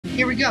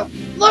here we go.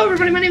 Hello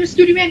everybody, my name is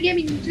Scooty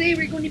Gaming, and today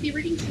we're going to be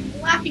reading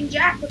some Laughing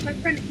Jack with my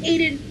friend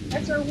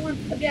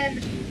Aidensr1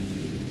 again.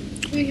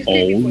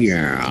 Oh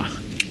yeah.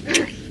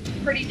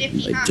 Pretty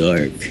nifty, My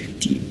dark,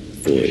 deep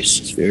voice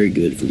is very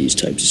good for these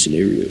types of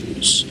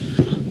scenarios.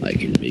 I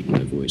can make my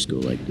voice go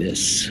like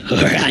this, or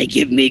I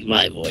can make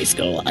my voice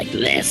go like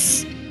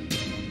this.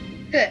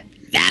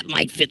 That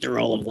might fit the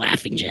role of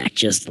Laughing Jack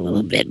just a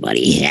little bit, buddy.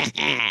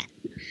 Yeah.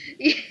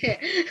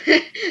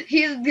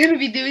 He's going to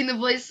be doing the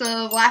voice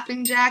of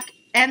Laughing Jack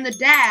and the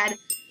dad.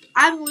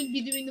 I'm going to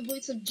be doing the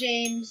voice of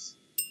James.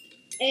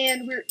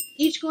 And we're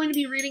each going to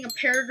be reading a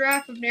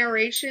paragraph of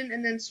narration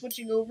and then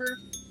switching over.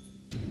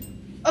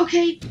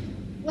 Okay,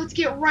 let's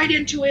get right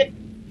into it.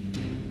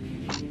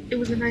 It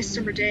was a nice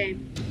summer day.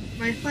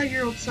 My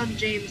 5-year-old son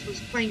James was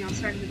playing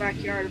outside in the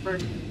backyard of our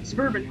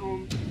suburban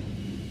home.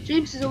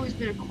 James has always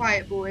been a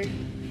quiet boy.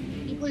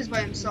 He plays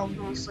by himself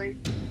mostly.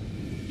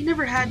 He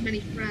never had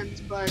many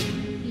friends, but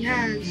he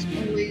has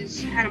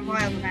always had a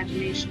wild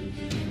imagination.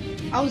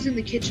 I was in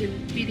the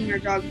kitchen feeding our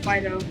dog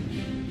Fido.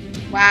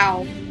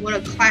 Wow, what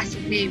a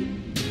classic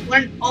name.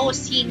 What an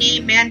OC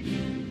name, man.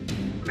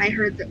 When I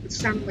heard that, it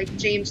sounded like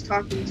James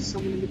talking to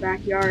someone in the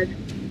backyard.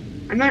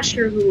 I'm not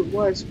sure who it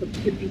was, but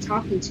he could be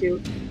talking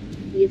to.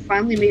 He had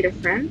finally made a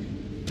friend?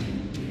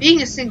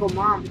 Being a single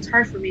mom, it's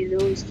hard for me to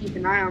always keep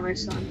an eye on my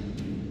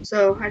son.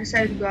 So I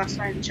decided to go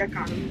outside and check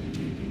on him.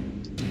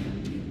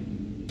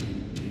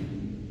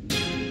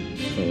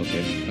 Oh,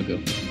 okay, I'll go.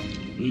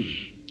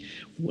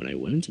 When I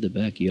went into the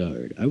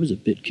backyard, I was a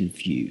bit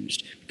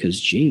confused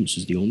because James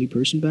was the only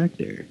person back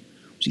there.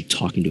 Was he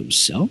talking to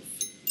himself?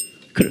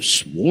 I could have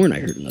sworn I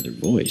heard another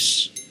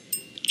voice.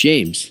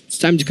 James, it's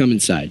time to come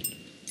inside.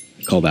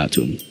 I called out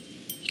to him.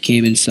 He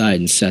came inside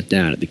and sat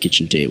down at the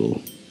kitchen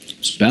table. It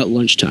was about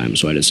lunchtime,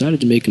 so I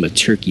decided to make him a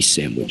turkey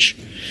sandwich.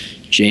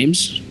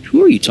 James,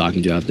 who are you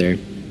talking to out there?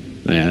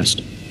 I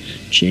asked.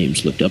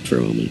 James looked up for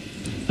a moment.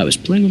 I was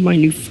playing with my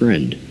new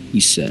friend, he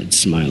said,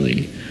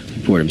 smiling. I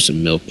poured him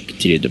some milk and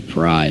continued to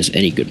pry as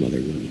any good mother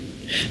would.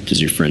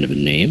 Does your friend have a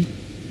name?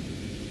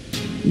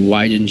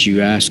 Why didn't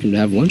you ask him to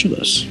have lunch with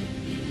us?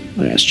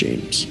 I asked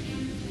James.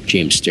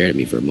 James stared at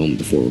me for a moment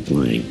before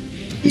replying.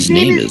 His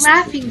name is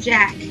Laughing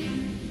Jack.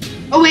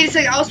 Oh, wait a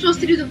second. I was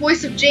supposed to do the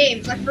voice of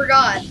James. I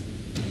forgot.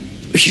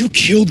 You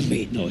killed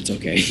me. No, it's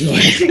okay.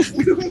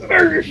 You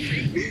murdered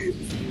me.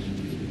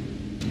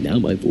 Now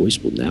my voice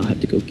will now have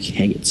to go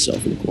hang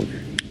itself in the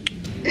corner.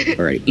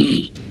 Alright.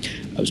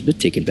 I was a bit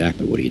taken back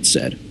by what he had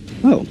said.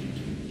 Oh,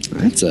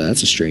 that's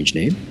a strange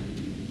name.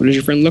 What does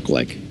your friend look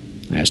like?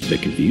 I asked, a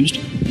bit confused.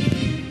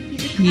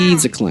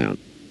 He's a clown.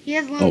 He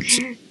has long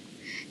hair.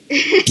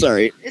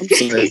 Sorry. It's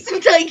gonna take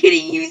some time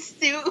getting used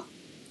to.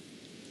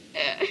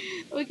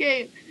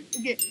 Okay.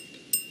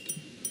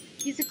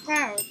 He's a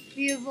clown.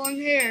 He has long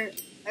hair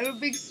and a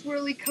big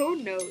swirly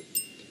cone nose.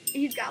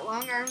 He's got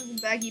long arms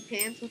and baggy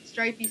pants with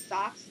stripy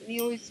socks, and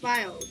he always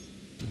smiles.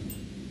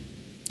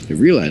 I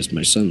realized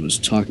my son was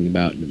talking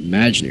about an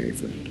imaginary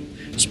friend.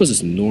 I suppose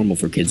it's normal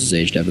for kids his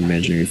age to have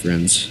imaginary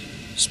friends,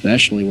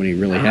 especially when he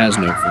really has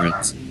no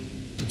friends.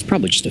 It's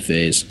probably just a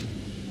phase.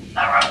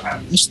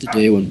 Just the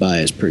day went by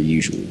as per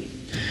usual.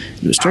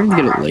 It was starting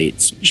to get late,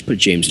 so I just put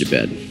James to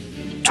bed.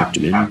 Tucked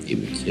him in, gave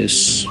him a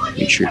kiss,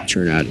 made sure to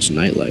turn out his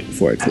nightlight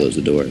before I closed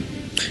the door.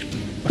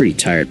 Pretty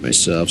tired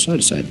myself, so I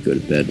decided to go to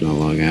bed not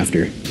long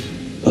after.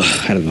 I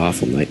had an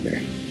awful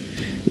nightmare.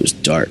 It was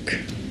dark.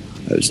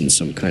 I was in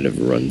some kind of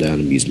rundown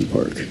amusement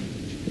park.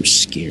 I was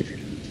scared,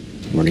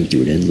 running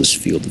through an endless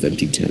field of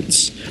empty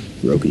tents,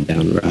 broken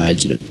down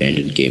rides, and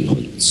abandoned game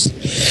hunts.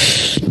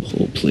 The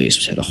whole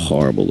place had a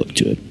horrible look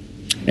to it.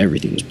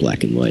 Everything was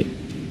black and white.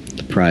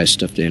 The prized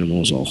stuffed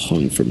animals all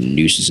hung from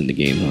nooses in the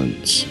game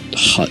hunts. The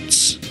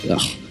huts,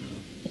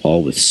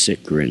 all with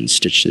sick grins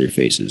stitched to their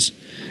faces.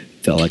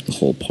 It felt like the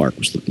whole park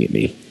was looking at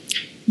me,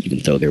 even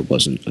though there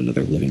wasn't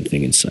another living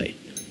thing in sight.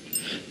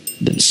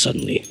 Then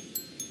suddenly,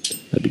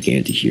 I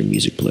began to hear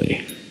music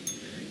play.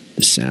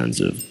 The sounds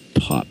of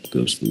Pop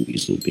Goes the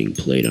Weasel being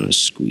played on a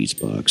squeeze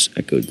box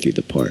echoed through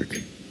the park.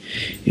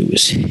 It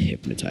was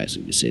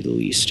hypnotizing, to say the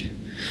least.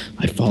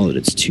 I followed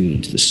its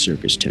tune to the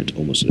circus tent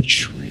almost in a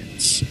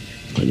trance,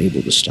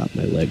 unable to stop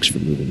my legs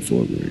from moving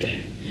forward.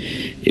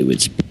 It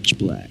was pitch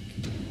black.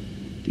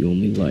 The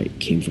only light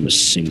came from a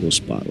single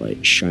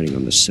spotlight shining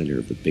on the center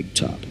of the big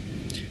top.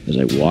 As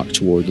I walked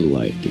toward the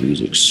light, the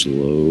music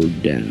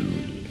slowed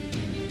down.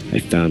 I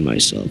found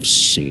myself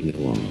singing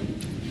along,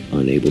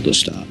 unable to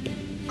stop.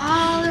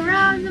 All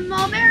around the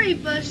mulberry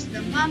bush,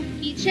 the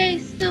monkey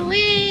chased the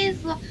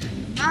weasel.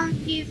 The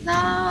monkey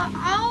thought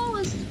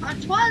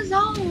twas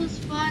always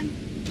fun.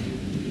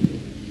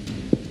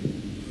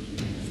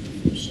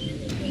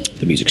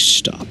 The music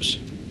stops,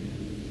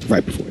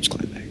 right before its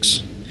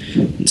climax.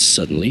 And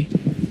suddenly,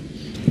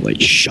 the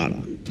light shot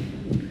on.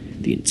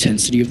 The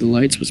intensity of the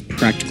lights was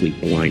practically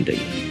blinding.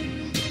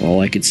 All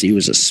I could see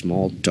was a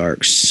small,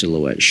 dark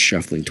silhouette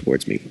shuffling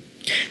towards me.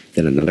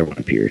 Then another one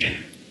appeared,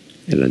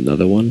 and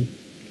another one,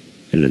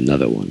 and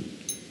another one.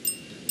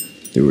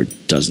 There were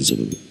dozens of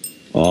them,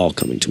 all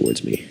coming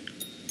towards me.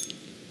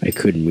 I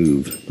couldn't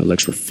move. My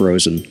legs were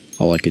frozen.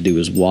 All I could do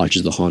was watch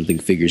as the haunting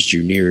figures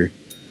drew nearer.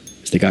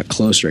 As they got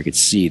closer, I could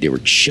see they were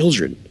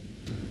children.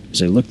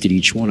 As I looked at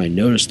each one, I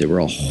noticed they were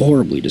all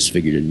horribly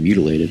disfigured and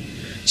mutilated.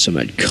 Some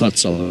had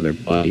cuts all over their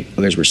body.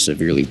 Others were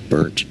severely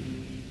burnt.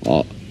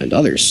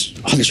 Others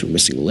were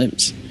missing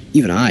limbs,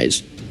 even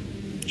eyes.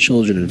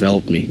 Children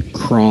enveloped me,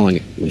 crawling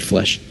at my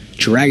flesh,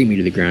 dragging me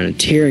to the ground and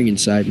tearing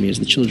inside me as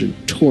the children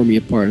tore me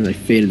apart and I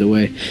faded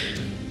away.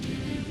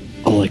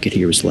 All I could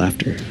hear was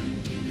laughter.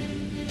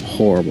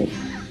 Horrible,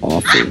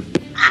 awful,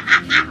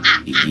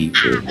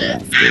 evil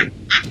laughter.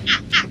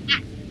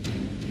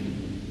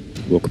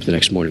 I woke up the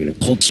next morning in a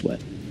cold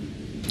sweat.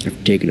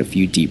 After taking a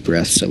few deep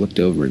breaths, I looked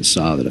over and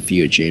saw that a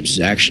few of James's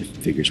action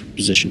figures were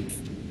positioned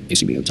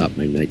facing me on top of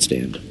my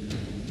nightstand.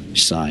 I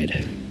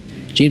sighed.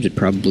 James had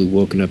probably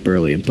woken up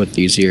early and put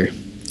these here.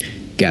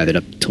 Gathered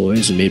up the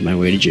toys and made my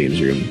way to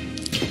James' room.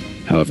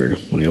 However,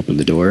 when I opened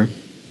the door,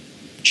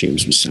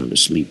 James was sound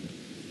asleep.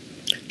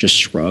 Just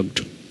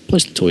shrugged,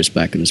 placed the toys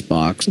back in his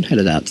box, and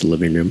headed out to the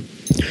living room.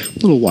 A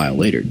little while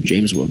later,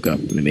 James woke up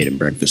and I made him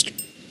breakfast.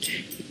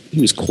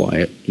 He was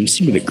quiet and he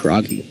seemed a bit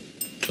groggy.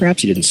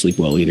 Perhaps he didn't sleep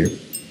well either.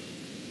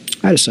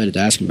 I decided to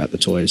ask him about the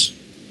toys.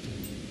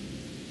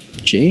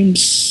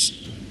 James,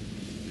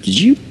 did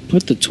you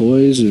put the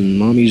toys in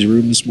Mommy's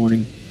room this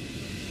morning?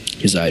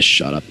 His eyes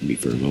shot up at me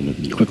for a moment,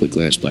 and he quickly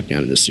glanced back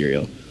down at the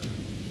cereal.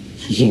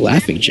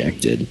 Laughing Jack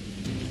did.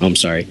 Oh, I'm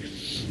sorry.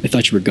 I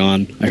thought you were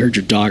gone. I heard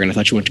your dog, and I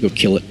thought you went to go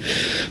kill it.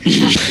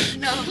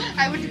 No,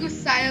 I went to go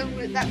silent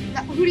with that.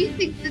 Who do you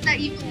think did that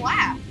even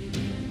laugh?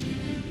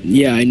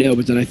 Yeah, I know,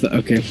 but then I thought,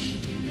 okay.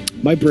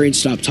 My brain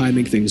stopped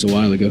timing things a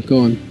while ago. Go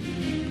on.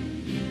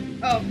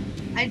 Oh,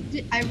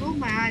 I rolled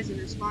my eyes and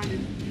responded,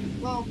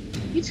 well,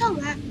 you tell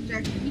Laughing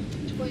Jack to keep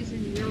the toys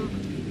in your room.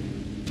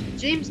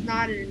 James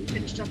nodded and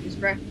finished up his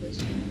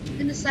breakfast,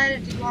 then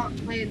decided to go out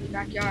and play in the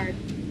backyard.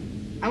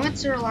 I went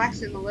to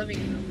relax in the living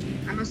room.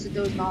 I must have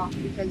dozed off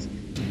because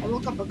I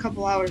woke up a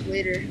couple hours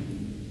later.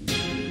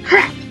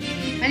 Crap!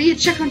 I need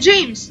to check on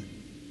James!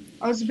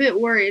 I was a bit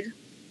worried.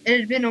 It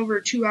had been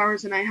over 2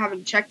 hours and I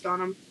haven't checked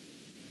on him.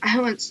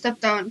 I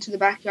stepped out into the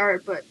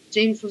backyard, but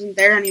James wasn't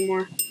there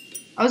anymore.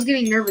 I was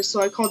getting nervous,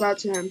 so I called out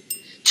to him.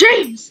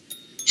 James!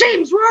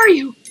 James, where are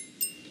you?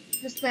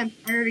 Just then,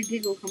 I heard a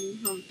giggle coming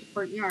from the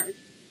front yard.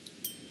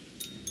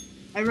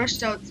 I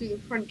rushed out through the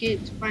front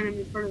gate to find him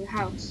in front of the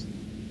house.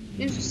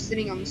 James was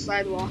sitting on the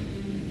sidewalk.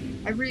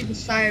 I breathed a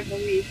sigh of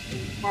relief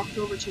and walked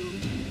over to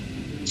him.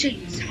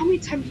 James, how many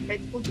times have I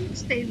told you to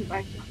stay in the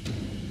backyard?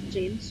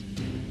 James,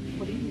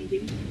 what are you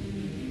eating?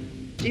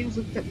 James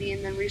looked at me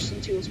and then reached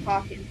into his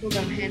pocket and pulled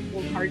out a handful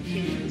of hard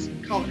candies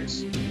and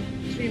colors.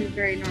 He made me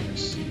very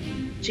nervous.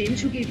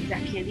 James, who gave you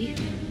that candy?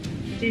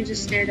 James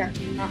just stared at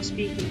me, not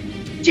speaking.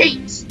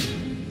 James!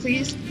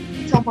 Please,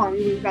 tell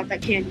Mommy we got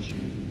that candy.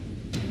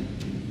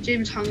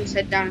 James hung his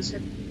head down and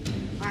said,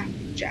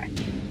 Laughing Jack.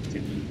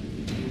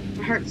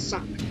 My heart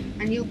sunk.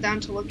 I kneeled down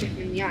to look at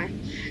him in the eye.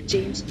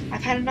 James,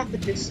 I've had enough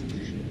of this.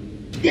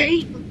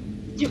 Wait.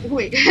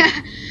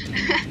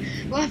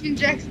 Laughing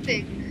Jack's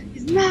thing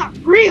is not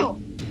real.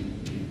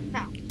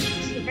 Now,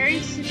 this is a very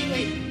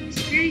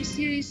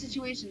serious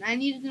situation. I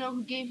needed to know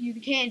who gave you the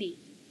candy.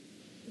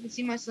 I could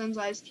see my son's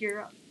eyes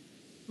tear up.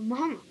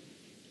 Mama,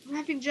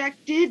 Laughing Jack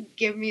did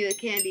give me the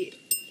candy.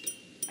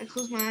 I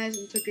closed my eyes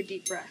and took a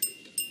deep breath.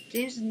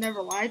 James had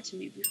never lied to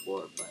me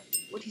before, but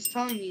what he's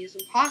telling me is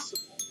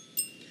impossible.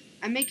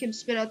 I make him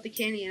spit out the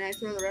candy and I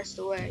throw the rest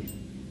away.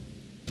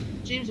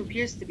 James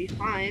appears to be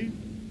fine.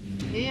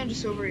 Maybe I'm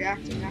just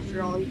overreacting.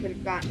 After all, he could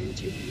have gotten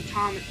into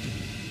from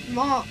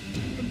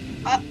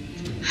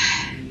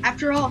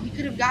After all, he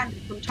could have gotten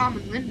it from Tom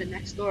and Linda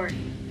next door,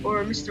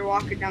 or Mr.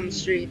 Walker down the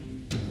street.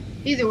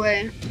 Either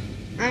way,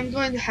 I'm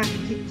going to have to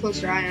keep a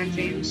closer eye on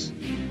James.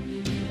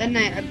 That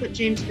night, I put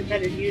James to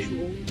bed as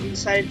usual and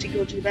decided to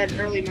go to bed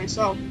early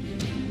myself.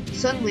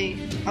 Suddenly,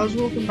 I was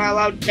woken by a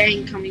loud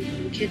bang coming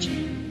from the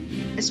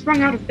kitchen. I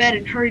sprung out of bed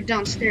and hurried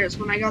downstairs.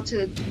 When I got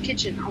to the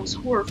kitchen, I was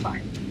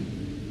horrified.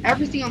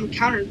 Everything on the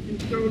counter had been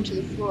thrown to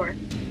the floor,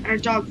 and our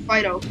dog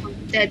Fido hung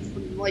dead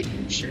from the light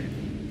fixture.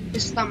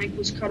 His stomach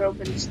was cut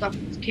open and stuffed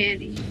with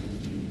candy,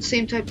 the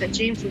same type that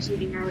James was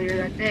eating earlier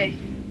that day.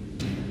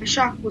 My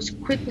shock was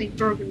quickly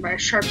broken by a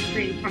sharp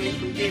scream coming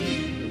from James'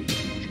 room.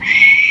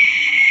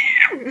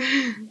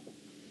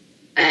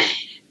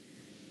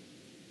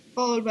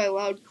 Followed by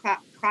loud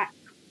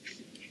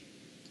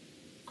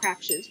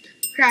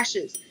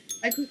crashes.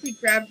 I quickly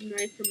grabbed a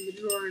knife from the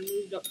drawer and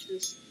moved up to the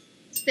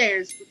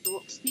stairs with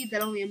the speed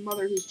that only a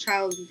mother whose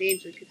child is in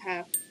danger could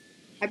have.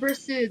 I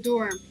burst through the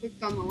door and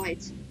flicked on the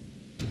lights.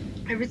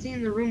 Everything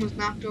in the room was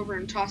knocked over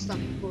and tossed on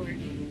the floor.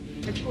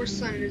 My poor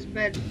son in his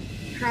bed,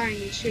 crying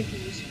and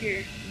shaking with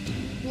fear,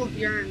 full of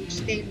urine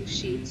stained with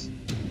sheets.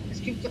 I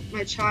scooped up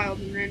my child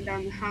and ran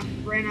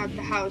out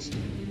the house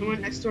and went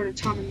next door to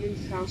Tom and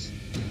Lynn's house.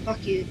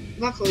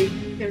 Luckily,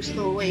 they were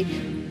still awake.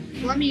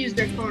 They let me use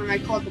their phone and I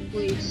called the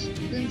police. It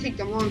didn't take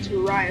them long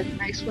to arrive,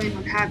 and I explained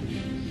what happened.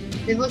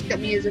 They looked at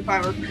me as if I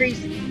were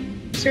crazy.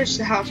 I searched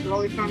the house, but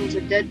all they found was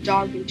a dead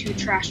dog and 2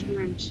 trashed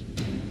rooms.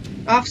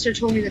 The officer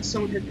told me that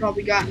someone had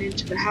probably gotten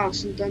into the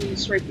house and done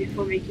this right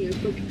before making a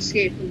quick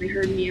escape when they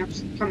heard me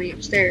coming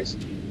upstairs.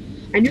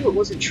 I knew it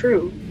wasn't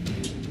true.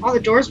 All the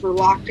doors were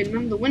locked and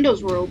none of the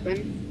windows were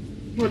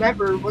open.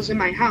 Whatever was in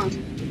my house,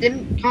 it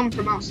didn't come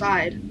from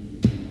outside.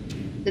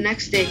 The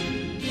next day,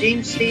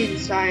 James stayed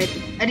inside.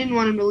 I didn't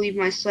want him to leave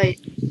my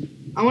sight.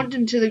 I went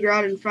into the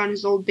garage and found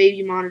his old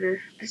baby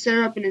monitor. I set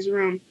it up in his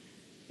room.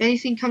 If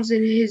anything comes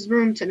into his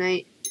room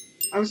tonight,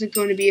 I wasn't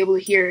going to be able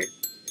to hear it.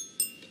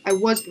 I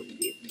was going to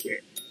be able to hear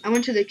it. I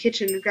went to the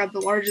kitchen and grabbed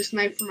the largest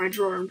knife from my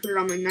drawer and put it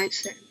on my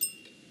nightstand.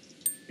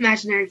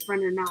 Imaginary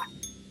friend or not,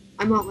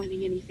 I'm not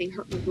letting anything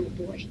hurt my little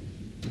boy.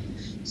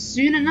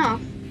 Soon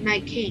enough,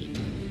 night came.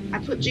 I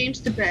put James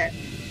to bed.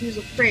 He was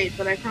afraid,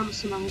 but I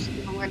promised him I wasn't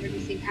going to let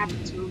anything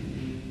happen to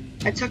him.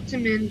 I tucked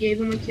him in, gave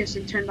him a kiss,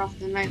 and turned off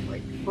the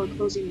nightlight before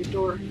closing the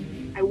door.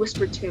 I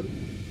whispered to him,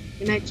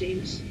 "Good night,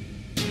 James.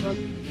 I love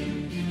you."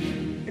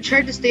 I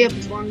tried to stay up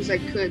as long as I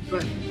could,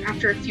 but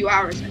after a few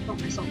hours, I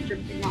felt myself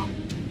drifting off.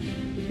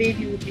 The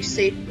baby would be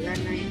safe for that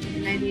night,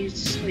 and I needed to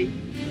sleep.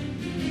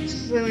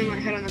 Laying my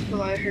head on the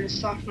pillow, I heard a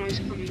soft noise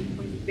coming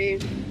from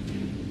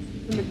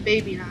the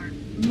baby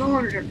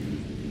monitor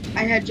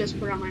I had just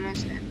put on my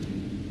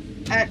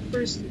nightstand. At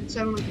first, it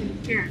sounded like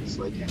interference,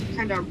 like a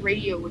kind of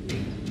radio would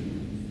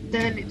make.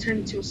 Then it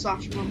turned into a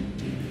soft moan.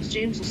 Was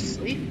James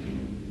asleep?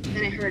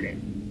 Then I heard it,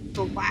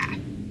 the laugh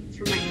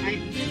from my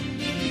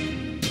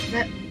nightmare.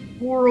 That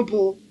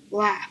horrible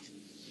laugh.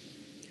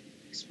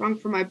 I sprung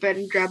from my bed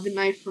and grabbed the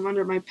knife from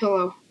under my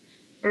pillow,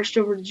 rushed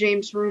over to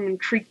James' room and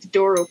creaked the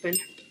door open.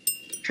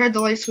 Tried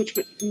the light switch,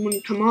 but it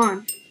wouldn't come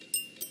on.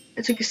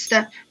 I took a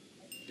step,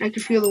 and I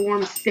could feel the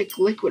warm, thick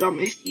liquid on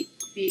my feet.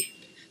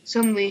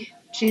 Suddenly,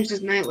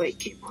 James's nightlight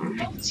came on.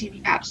 I could see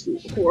the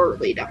absolute horror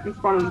laid out in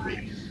front of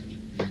me.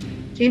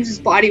 James's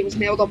body was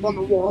nailed up on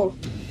the wall,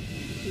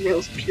 the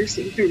nails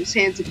piercing through his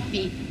hands and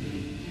feet.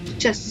 His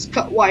chest was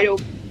cut wide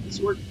open, his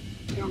work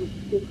down the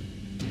floor.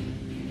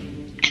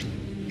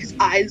 His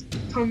eyes,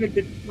 tongue had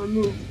been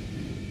removed,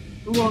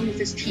 along with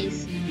his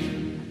teeth.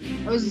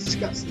 I was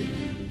disgusted.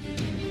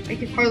 I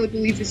could hardly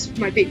believe this was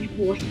my baby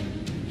boy.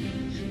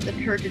 Then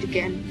I heard it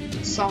again,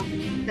 a soft,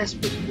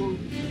 desperate moan.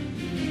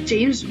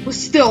 James was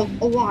still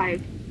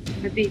alive.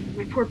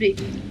 My poor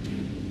baby.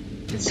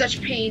 In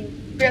such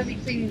pain, barely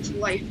clinging to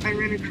life, I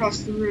ran across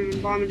the room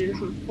and vomited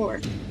on the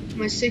floor.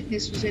 My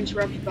sickness was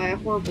interrupted by a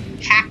horrible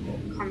cackle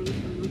coming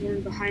from the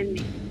room behind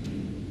me.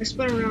 I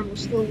spun around,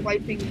 was still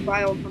wiping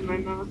bile from my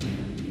mouth.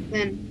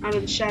 Then, out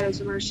of the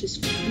shadows emerged his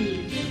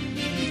fiend,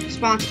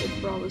 responsible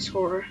for all this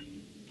horror.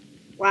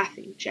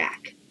 Laughing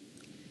Jack.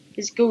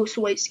 His ghost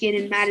white skin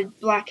and matted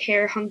black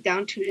hair hung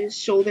down to his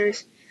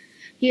shoulders.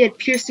 He had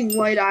piercing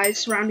white eyes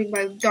surrounded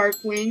by dark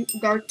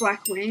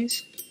black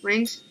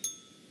rings.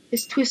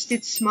 His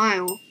twisted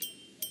smile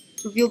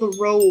revealed a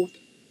row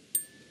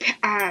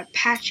of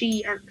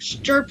patchy,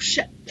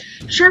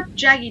 sharp,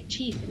 jagged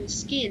teeth, and his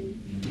skin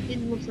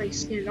didn't look like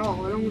skin at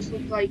all. It almost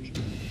looked like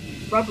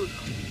rubber,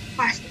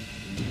 plastic.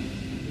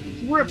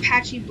 He wore a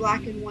patchy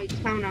black and white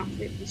clown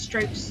outfit with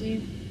striped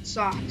sleeves and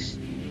socks.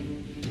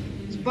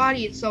 His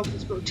body itself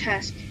was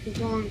grotesque, his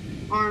long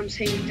arms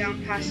hanging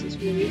down past his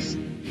waist.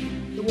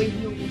 The way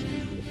he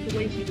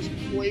was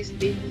poised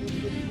made him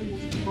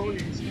look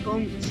almost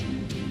boneless.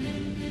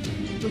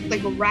 He looked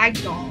like a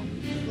rag doll.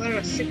 He let out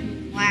a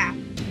sickening laugh.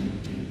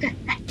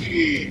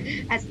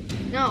 As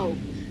no,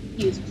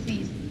 he was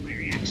pleased with my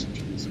reaction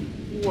to his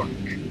work.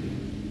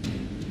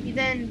 He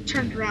then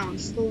turned around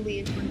slowly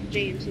in front of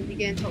James and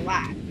began to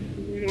laugh,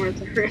 even more at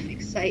the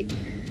horrific sight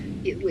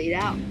he had laid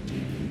out.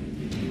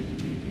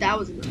 That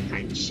was enough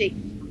time to shake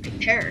me from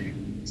my terror.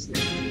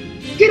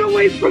 Get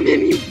away from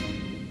him, you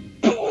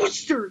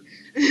bastard!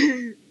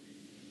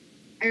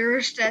 I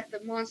rushed at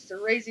the monster,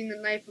 raising the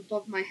knife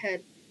above my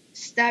head,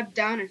 stabbed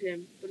down at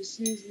him, but as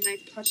soon as the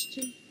knife touched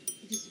him,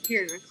 he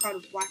disappeared in a cloud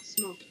of black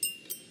smoke.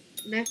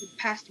 The knife had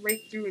passed right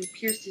through and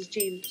pierced his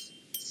James'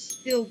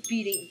 still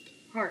beating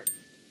heart,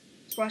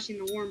 splashing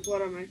the warm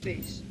blood on my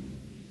face.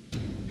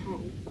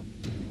 Oh,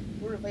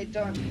 what have I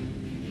done?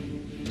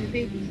 My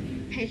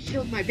baby. I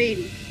killed my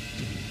baby.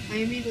 I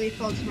immediately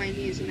fell to my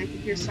knees and I could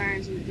hear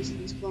sirens in the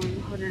distance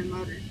glowing louder and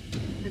louder.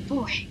 My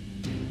boy.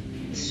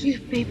 The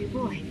sweet baby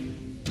boy.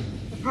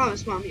 I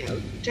promised Mommy I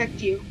would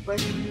protect you,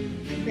 but I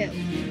failed.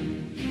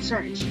 I'm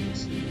sorry,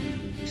 James.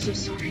 I'm so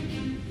sorry.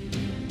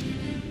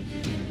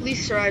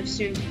 Police arrived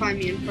soon to find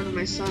me in front of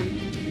my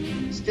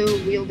son, still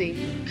wielding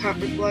a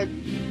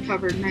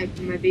blood-covered knife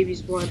in my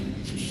baby's blood.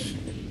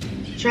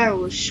 The trial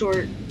was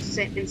short.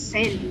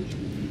 Insanity.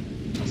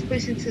 I was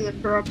placed into the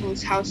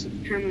Ferropolis house of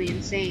terminally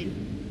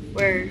insane,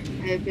 where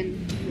I have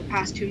been for the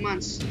past 2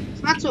 months.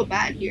 It's not so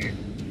bad here.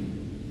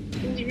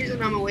 The only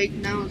reason I'm awake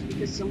now is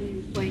because someone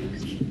was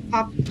playing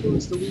Pop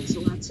Goes the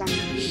Weasel outside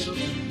my window.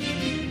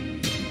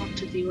 I talked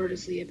to the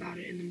orderly about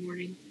it in the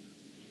morning.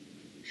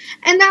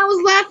 And that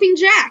was Laughing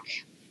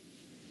Jack!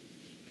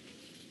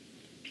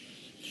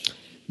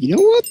 You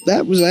know what?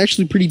 That was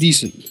actually pretty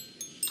decent.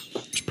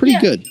 It's pretty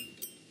good.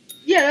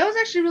 Yeah, that was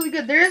actually really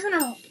good. There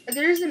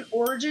is an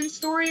origin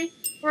story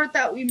for it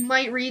that we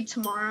might read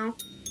tomorrow.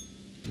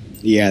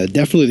 Yeah,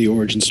 definitely the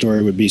origin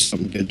story would be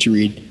something good to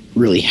read.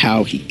 Really,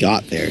 how he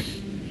got there.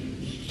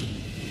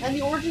 And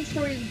the origin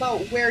story is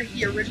about where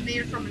he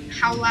originated from and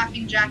how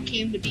Laughing Jack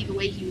came to be the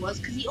way he was,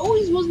 because he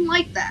always wasn't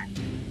like that.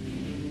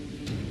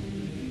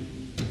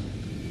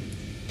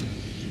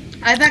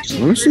 I've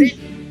actually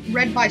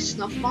read by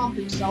Snuff Bomb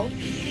himself.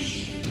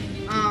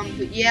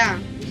 But yeah,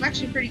 it was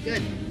actually pretty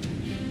good.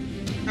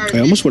 I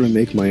almost want to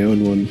make my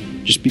own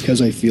one, just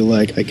because I feel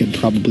like I could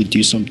probably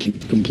do something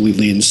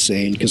completely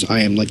insane, because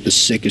I am like the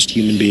sickest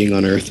human being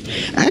on earth.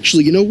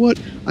 Actually, you know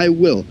what? I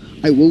will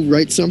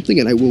write something,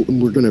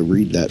 and we're gonna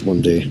read that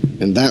one day,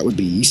 and that would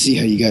be. You see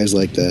how you guys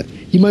like that?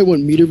 You might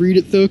want me to read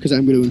it though, because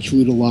I'm going to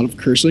include a lot of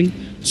cursing,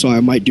 so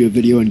I might do a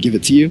video and give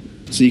it to you,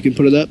 so you can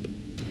put it up.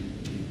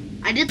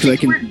 I did say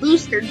the word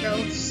booster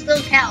though,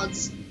 still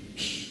counts.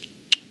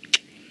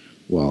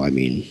 Well, I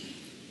mean,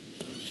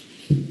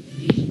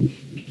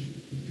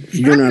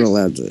 you're not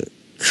allowed to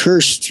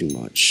curse too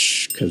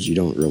much because you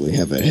don't really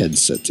have a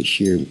headset to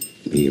hear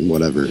me and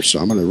whatever. So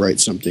I'm going to write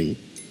something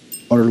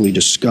utterly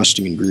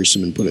disgusting and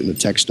gruesome and put it in a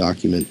text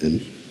document,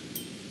 and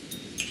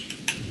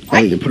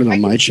I need to put it on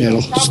my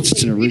channel since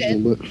it's an original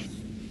book.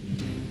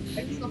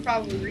 I can still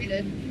probably read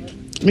it.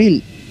 I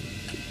mean,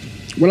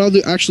 what I'll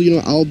do, actually, you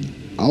know,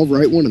 I'll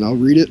write one and I'll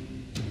read it,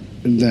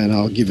 and then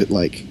I'll give it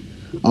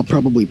I'll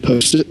probably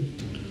post it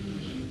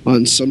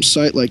on some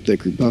site like the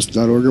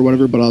creepypasta.org or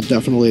whatever, but I'll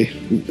definitely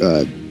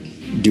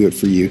do it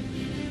for you,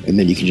 and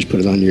then you can just put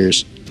it on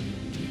yours,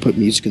 put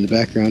music in the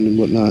background and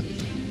whatnot.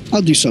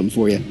 I'll do something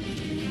for you.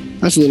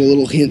 That's a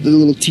little hint, a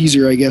little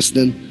teaser, I guess.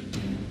 Then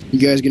you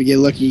guys are gonna get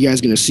lucky. You guys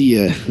are gonna see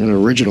an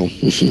original.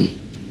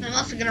 I'm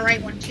also gonna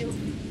write one too.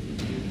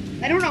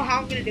 I don't know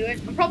how I'm gonna do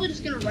it. I'm probably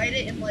just gonna write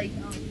it in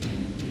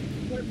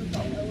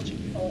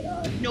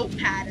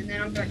Notepad, and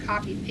then I'm gonna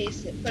copy and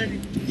paste it, put it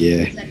in,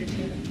 yeah. Send it to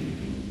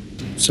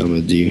them. So I'm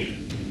gonna do.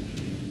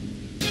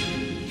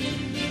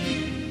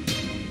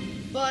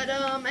 But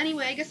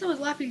anyway, I guess that was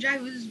Laughing Jack.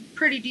 It was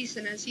pretty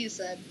decent, as he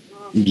said.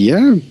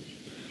 Yeah,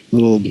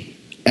 little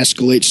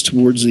escalates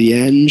towards the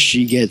end.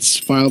 She gets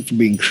filed for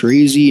being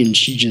crazy, and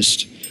she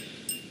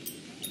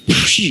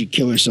should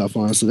kill herself.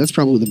 Honestly, that's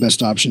probably the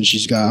best option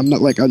she's got. I'm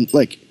not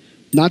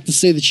not to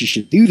say that she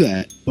should do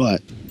that,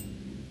 but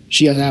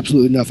she has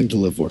absolutely nothing to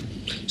live for.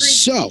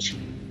 So,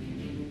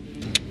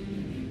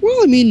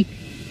 well, I mean,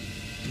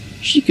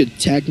 she could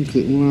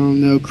technically, well,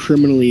 no,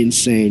 criminally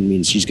insane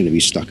means she's going to be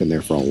stuck in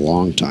there for a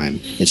long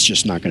time. It's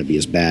just not going to be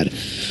as bad.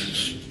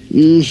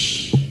 Criminally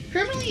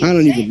insane? I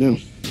don't even know.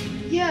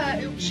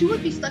 Yeah, she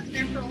would be stuck in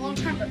there for a long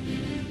time, but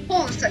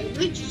hold on a second. Let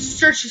me just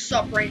search this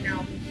up right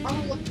now. I'm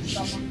going to look this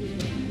up on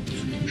Google.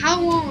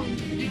 How long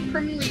do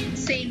criminally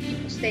insane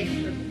people stay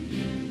in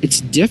prison?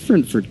 It's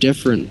different for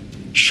different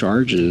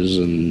charges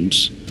and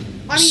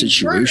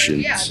situations.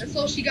 Murder, yeah, that's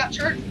all she got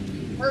charged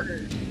with,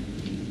 murder.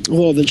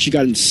 Well, then she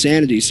got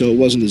insanity, so it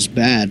wasn't as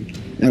bad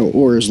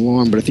or as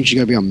long, but I think she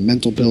got to be on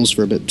mental pills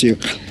for a bit too.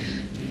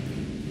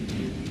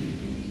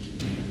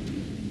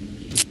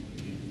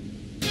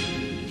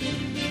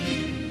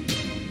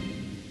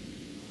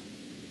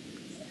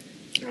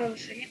 Oh, a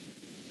second.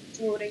 It's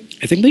loading.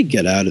 I think they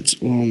get out.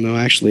 Well, no,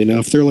 actually, no.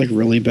 If they're like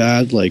really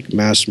bad, like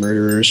mass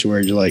murderers who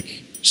are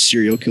like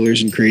serial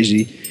killers and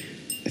crazy,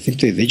 I think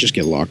they just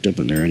get locked up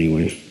in there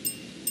anyway.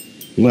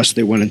 Unless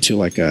they went into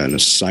like an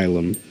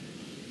asylum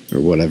or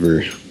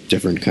whatever,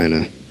 different kind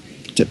of,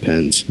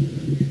 depends.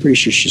 Pretty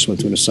sure she just went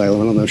to an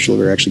asylum. I don't know if she'll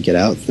ever actually get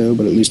out though,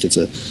 but at least it's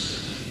a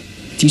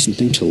decent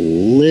thing to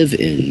live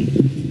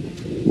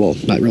in. Well,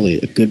 not really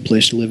a good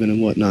place to live in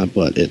and whatnot,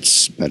 but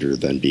it's better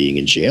than being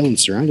in jail and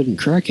surrounded in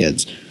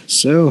crackheads.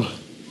 So,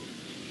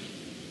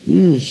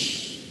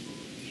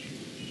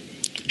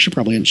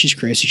 she's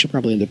crazy. She'll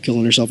probably end up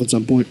killing herself at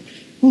some point.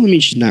 Well, I mean,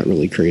 she's not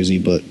really crazy,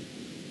 but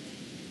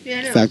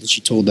yeah, the fact that she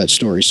told that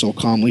story so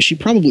calmly, she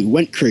probably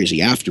went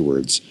crazy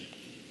afterwards.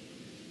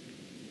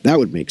 That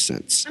would make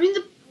sense. I mean,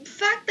 the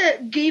fact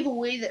that gave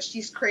away that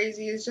she's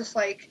crazy is just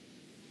like,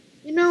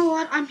 you know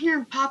what? I'm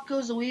hearing Pop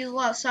Goes the Weasel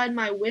outside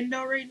my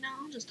window right now.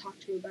 I'll just talk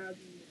to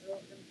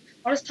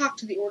I'll just talk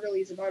to the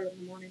orderlies about it in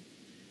the morning.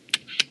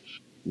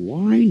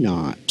 Why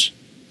not?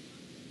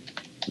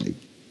 Like,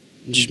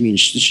 it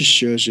just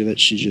shows you that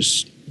she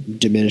just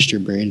diminished her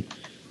brain.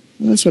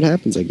 Well, that's what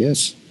happens, I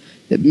guess.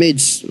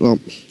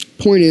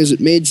 Point is,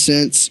 it made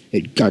sense.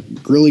 It got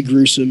really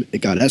gruesome. It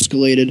got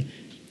escalated.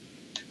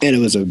 And it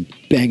was a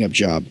bang-up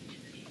job.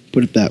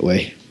 Put it that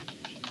way.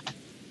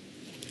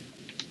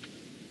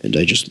 And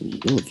I just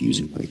love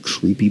using my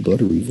creepy,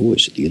 buttery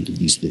voice at the end of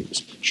these things.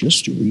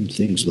 Just to read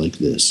things like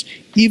this.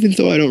 Even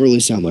though I don't really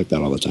sound like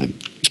that all the time.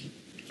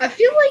 I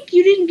feel like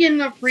you didn't get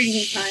enough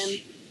reading time.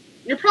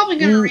 You're probably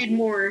going to read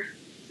more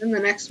in the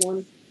next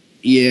one.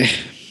 Yeah.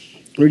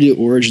 We're going to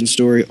do origin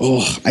story.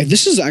 Oh,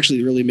 this is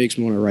actually really makes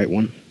me want to write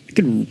one. I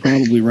could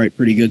probably write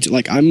pretty good.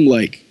 I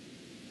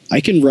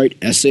can write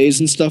essays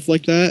and stuff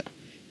like that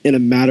in a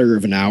matter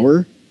of an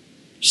hour.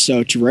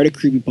 So to write a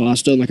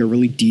creepypasta and like a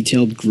really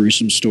detailed,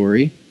 gruesome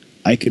story,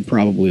 I could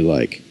probably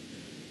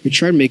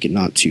try to make it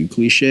not too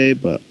cliche,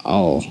 but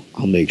I'll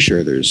make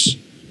sure there's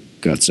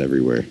guts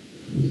everywhere.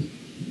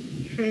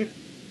 Hmm.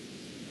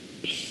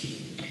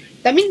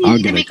 That means you I'll need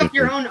to get a make up good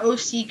your one. own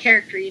OC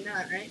character, you know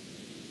that, right?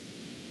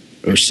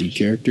 OC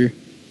character?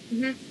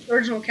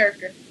 Original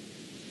character.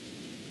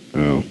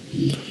 Oh.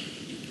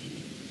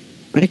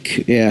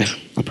 Yeah,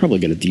 I'll probably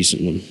get a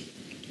decent one.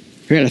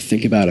 I gotta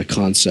think about a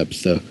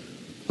concept, though.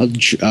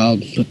 I'll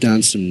put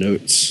down some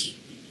notes.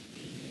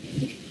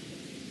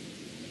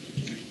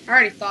 I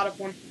already thought of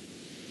one.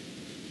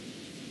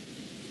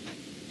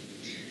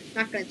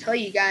 Not gonna tell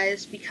you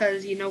guys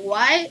because you know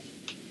why?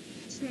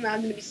 It's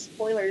not gonna be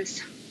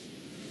spoilers.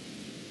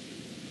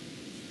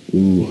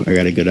 Ooh, I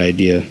got a good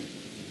idea.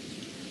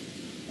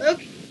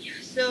 Okay,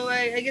 so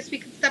I guess we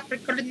can stop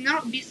recording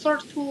now. Be sure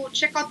to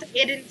check out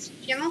Aiden's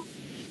channel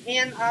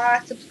and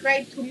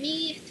subscribe to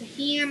me, to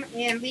him,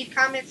 and leave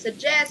comments,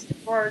 suggest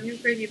for new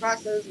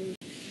creepypastas and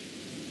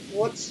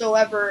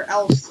whatsoever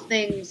else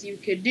things you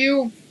could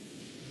do.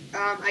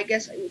 I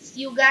guess I will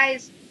see you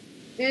guys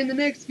in the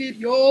next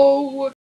video.